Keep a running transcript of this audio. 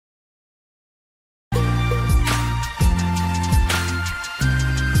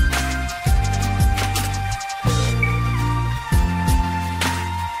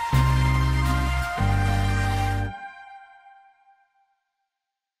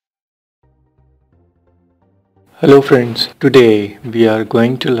Hello friends, today we are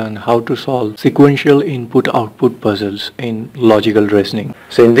going to learn how to solve sequential input-output puzzles in logical reasoning.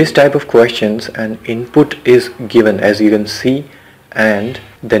 So in this type of questions, an input is given as you can see, and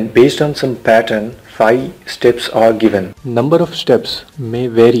then based on some pattern, 5 steps are given. Number of steps may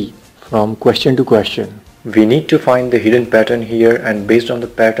vary from question to question. We need to find the hidden pattern here, and based on the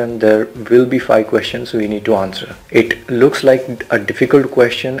pattern there will be 5 questions we need to answer. It looks like a difficult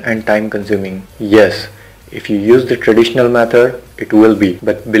question and time consuming. Yes. If you use the traditional method, it will be.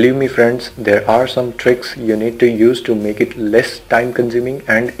 But believe me friends, there are some tricks you need to use to make it less time consuming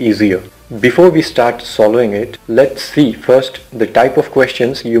and easier. Before we start solving it, let's see first the type of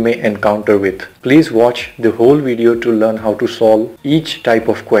questions you may encounter with. Please watch the whole video to learn how to solve each type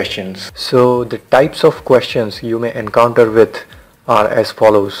of questions. So the types of questions you may encounter with are as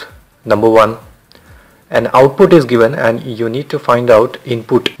follows. Number 1. An output is given and you need to find out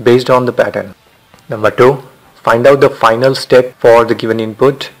input based on the pattern. Number 2. Find out the final step for the given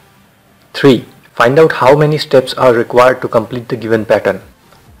input. 3. Find out how many steps are required to complete the given pattern.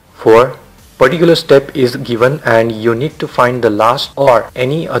 4. Particular step is given and you need to find the last or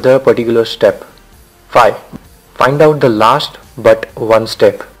any other particular step. 5. Find out the last but one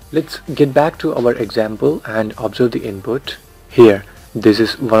step. Let's get back to our example and observe the input. Here, this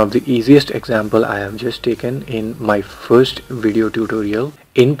is one of the easiest example I have just taken in my first video tutorial.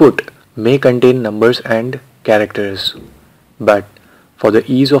 Input may contain numbers and characters, but for the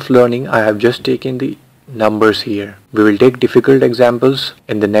ease of learning I have just taken the numbers here. We will take difficult examples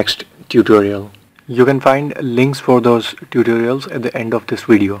in the next tutorial. You can find links for those tutorials at the end of this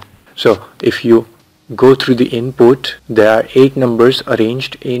video. So if you go through the input, there are 8 numbers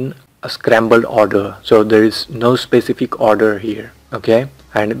arranged in a scrambled order, so there is no specific order here, okay?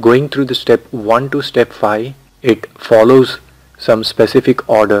 And going through the step 1 to step 5, it follows some specific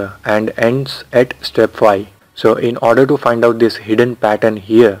order and ends at step 5. So in order to find out this hidden pattern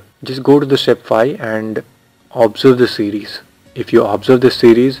here, just go to the step 5 and observe the series. If you observe the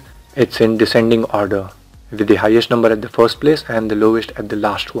series, it's in descending order with the highest number at the first place and the lowest at the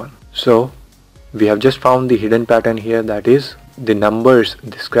last one. So we have just found the hidden pattern here, that is the numbers,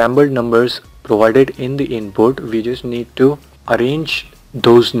 the scrambled numbers provided in the input. We just need to arrange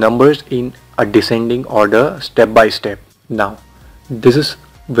those numbers in a descending order step by step. Now this is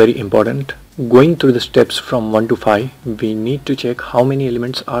very important. Going through the steps from 1 to 5, we need to check how many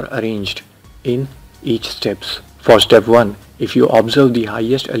elements are arranged in each steps. For step 1, if you observe the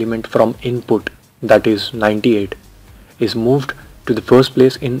highest element from input, that is 98, is moved to the first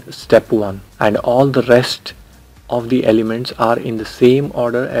place in step 1, and all the rest of the elements are in the same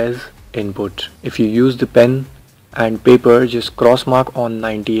order as input. If you use the pen and paper, just cross mark on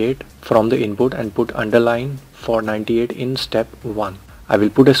 98 from the input and put underline for 98 in step 1. I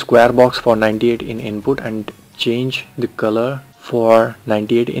will put a square box for 98 in input and change the color for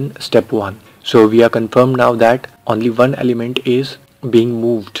 98 in step 1. So we are confirmed now that only one element is being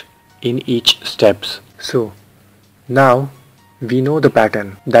moved in each steps. So now we know the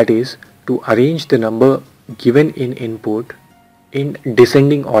pattern, that is to arrange the number given in input in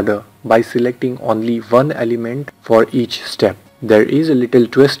descending order by selecting only one element for each step. There is a little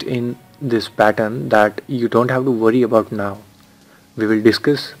twist in this pattern that you don't have to worry about now. We will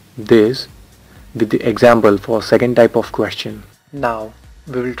discuss this with the example for second type of question. Now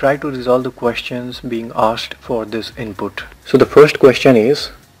we will try to resolve the questions being asked for this input. So the first question is,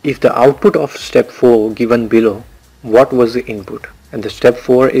 if the output of step 4 given below, what was the input? And the step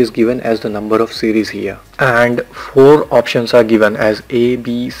 4 is given as the number of series here, and 4 options are given as A,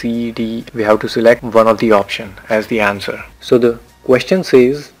 B, C, D. We have to select one of the option as the answer. So the question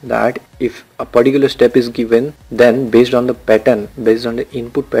says that if a particular step is given, then based on the pattern, based on the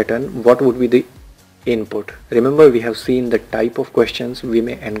input pattern, what would be the input? Remember, we have seen the type of questions we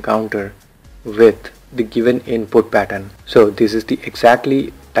may encounter with the given input pattern. So this is the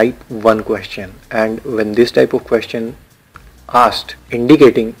exactly type 1 question, and when this type of question asked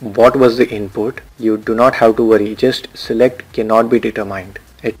indicating what was the input, you do not have to worry, just select cannot be determined.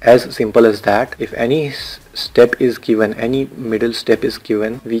 It's as simple as that. If any step is given, any middle step is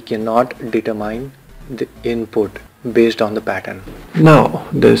given, we cannot determine the input based on the pattern. Now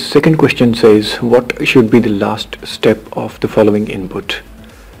the second question says, what should be the last step of the following input?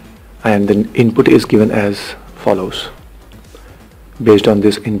 And the input is given as follows. Based on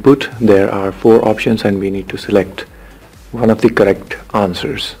this input, there are 4 options and we need to select one of the correct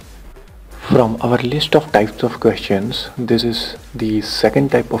answers. From our list of types of questions, this is the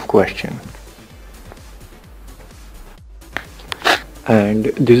second type of question. And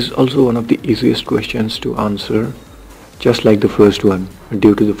this is also one of the easiest questions to answer, just like the first one,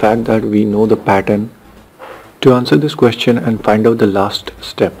 due to the fact that we know the pattern To answer this question and find out the last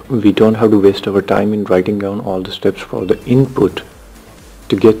step, we don't have to waste our time in writing down all the steps for the input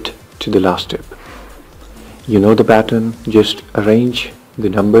to get to the last step. You know the pattern, just arrange the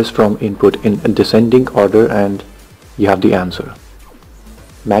numbers from input in a descending order and you have the answer.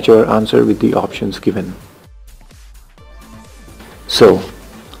 Match your answer with the options given. So,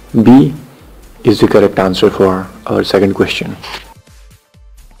 B is the correct answer for our second question.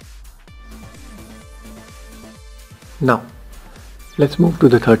 Now, let's move to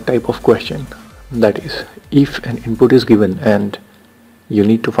the third type of question. That is, if an input is given and you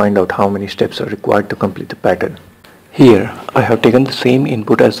need to find out how many steps are required to complete the pattern. Here, I have taken the same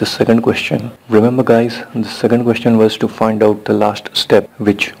input as the second question. Remember guys, the second question was to find out the last step,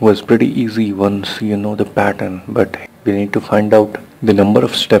 which was pretty easy once you know the pattern, but we need to find out the number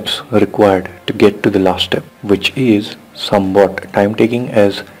of steps required to get to the last step, which is somewhat time taking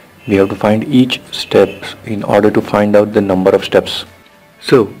as we have to find each step in order to find out the number of steps.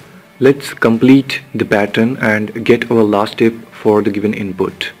 So let's complete the pattern and get our last step for the given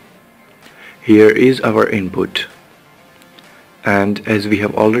input. Here is our input, and as we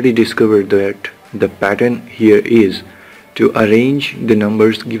have already discovered that the pattern here is to arrange the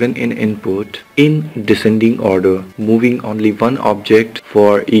numbers given in input in descending order, moving only one object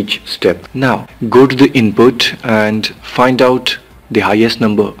for each step. Now go to the input and find out the highest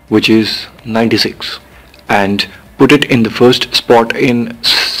number, which is 96, and put it in the first spot in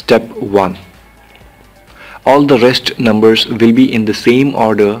step 1. All the rest numbers will be in the same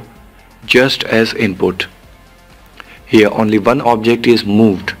order just as input. Here only one object is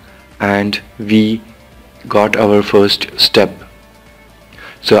moved and we got our first step.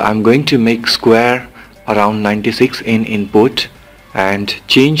 So I'm going to make square around 96 in input and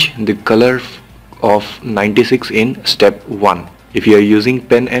change the color of 96 in step 1. If you are using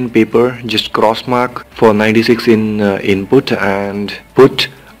pen and paper, just cross mark for 96 in input and put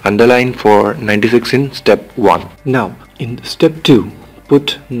underline for 96 in step 1. Now in step 2,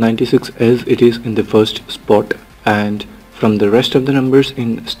 put 96 as it is in the first spot, and from the rest of the numbers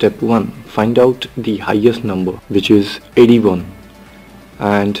in step 1 find out the highest number, which is 81,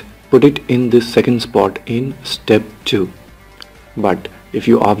 and put it in the second spot in step 2. But if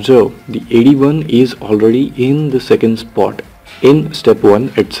you observe, the 81 is already in the second spot in step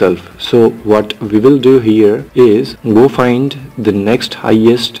 1 itself. So what we will do here is go find the next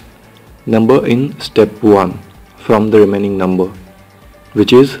highest number in step 1 from the remaining number,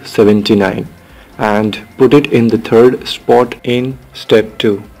 which is 79, and put it in the third spot in step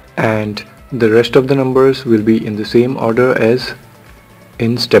 2, and the rest of the numbers will be in the same order as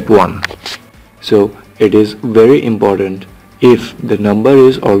in step 1. So it is very important, if the number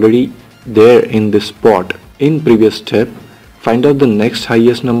is already there in the spot in previous step, find out the next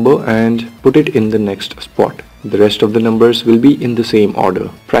highest number and put it in the next spot. The rest of the numbers will be in the same order.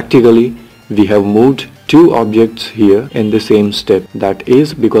 Practically, we have moved two objects here in the same step. That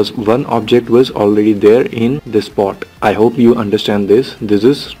is because one object was already there in the spot. I hope you understand this. This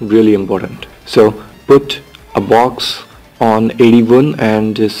is really important. So put a box on 81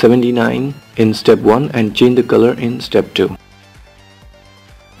 and 79 in step 1 and change the color in step 2.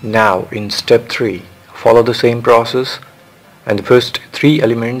 Now in step 3, follow the same process, and the first 3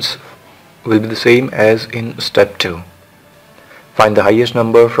 elements will be the same as in step 2. Find the highest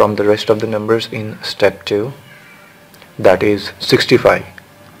number from the rest of the numbers in step 2, that is 65.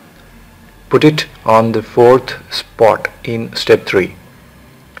 Put it on the fourth spot in step 3.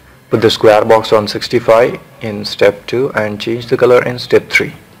 Put the square box on 65 in step 2 and change the color in step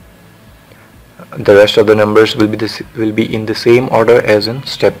 3. The rest of the numbers will be in the same order as in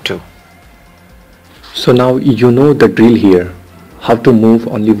step 2. So now you know the drill here, how to move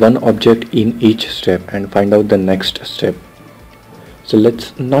only one object in each step and find out the next step. So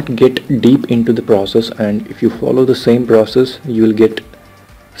let's not get deep into the process, and if you follow the same process you will get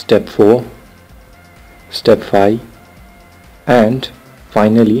step 4, step 5 and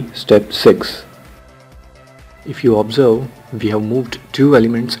finally step 6. If you observe, we have moved 2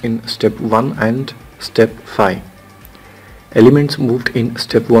 elements in step 1 and step 5. Elements moved in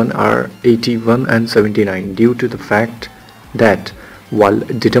step 1 are 81 and 79 due to the fact that while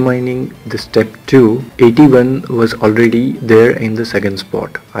determining the step 2, 81 was already there in the second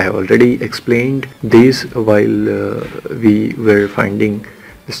spot. I have already explained this while we were finding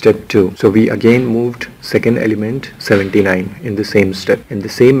the step 2. So we again moved second element 79 in the same step. In the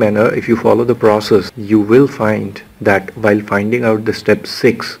same manner, if you follow the process, you will find that while finding out the step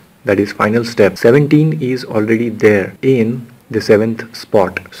 6, that is final step, 17 is already there in the 7th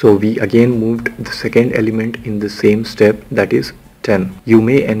spot. So we again moved the second element in the same step, that is 10. You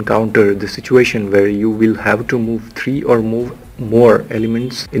may encounter the situation where you will have to move 3 or more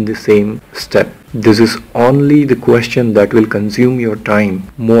elements in the same step. This is only the question that will consume your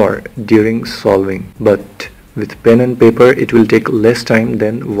time more during solving, but with pen and paper it will take less time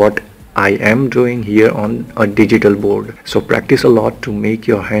than what I am doing here on a digital board. So practice a lot to make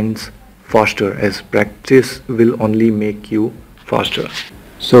your hands faster, as practice will only make you faster.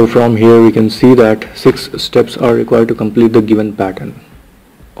 So from here we can see that 6 steps are required to complete the given pattern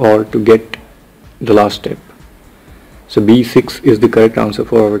or to get the last step. So B6 is the correct answer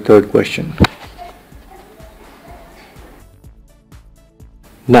for our third question.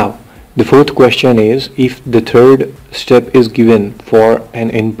 Now the fourth question is, if the third step is given for an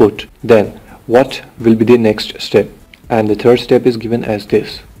input, then what will be the next step? And the third step is given as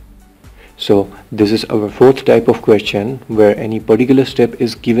this. So this is our fourth type of question where any particular step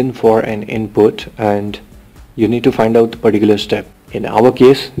is given for an input and you need to find out the particular step. In our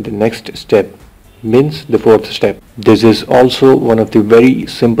case, the next step means the fourth step. This is also one of the very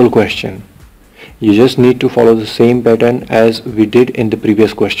simple question. You just need to follow the same pattern as we did in the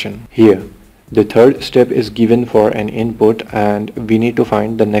previous question. Here, the third step is given for an input and we need to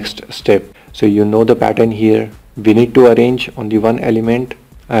find the next step. So you know the pattern here. We need to arrange only one element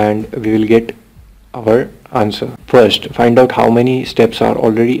and we will get our answer. First, find out how many steps are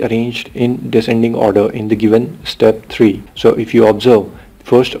already arranged in descending order in the given step 3. So if you observe,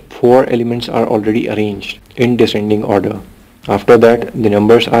 first 4 elements are already arranged in descending order. After that, the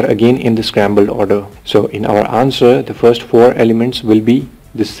numbers are again in the scrambled order. So in our answer, the first 4 elements will be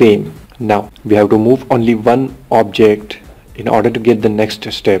the same. Now we have to move only one object in order to get the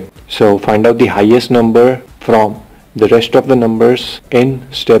next step. So find out the highest number from the rest of the numbers in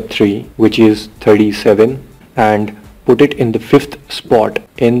step 3, which is 37, and put it in the 5th spot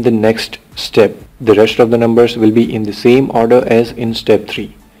in the next step. The rest of the numbers will be in the same order as in step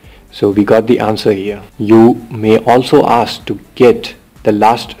 3. So we got the answer here. You may also ask to get the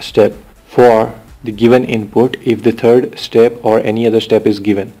last step for the given input if the third step or any other step is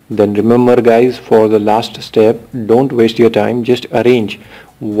given. Then remember guys, for the last step, don't waste your time, just arrange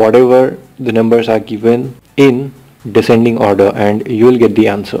whatever the numbers are given in descending order and you will get the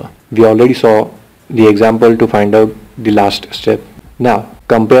answer. We already saw the example to find out the last step. Now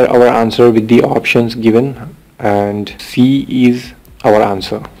compare our answer with the options given and C is our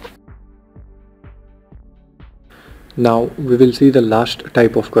answer. Now we will see the last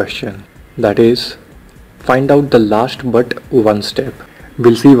type of question, that is, find out the last but one step.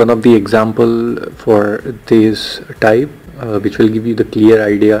 We'll see one of the example for this type which will give you the clear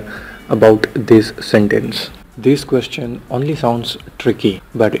idea about this sentence. This question only sounds tricky,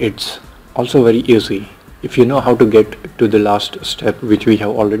 but it's also very easy. If you know how to get to the last step, which we have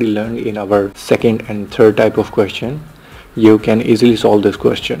already learned in our second and third type of question, you can easily solve this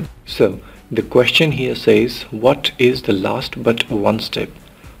question. So the question here says, what is the last but one step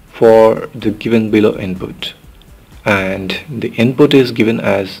for the given below input? And the input is given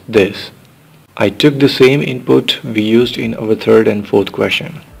as this. I took the same input we used in our third and fourth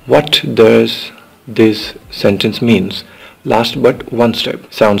question. What does this sentence means? Last but one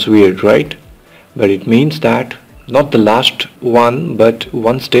step. Sounds weird, right? But it means that not the last one but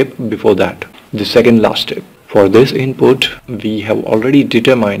one step before that, the second last step. For this input we have already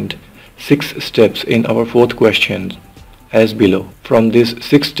determined 6 steps in our fourth question as below. From these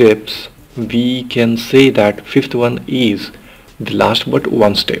 6 steps we can say that 5th one is the last but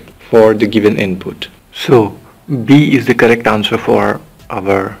one step for the given input. So B is the correct answer for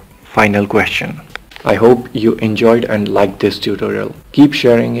our final question. I hope you enjoyed and liked this tutorial. Keep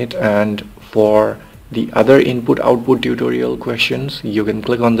sharing it, and for the other input output tutorial questions you can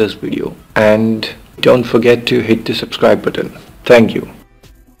click on this video, and don't forget to hit the subscribe button. Thank you.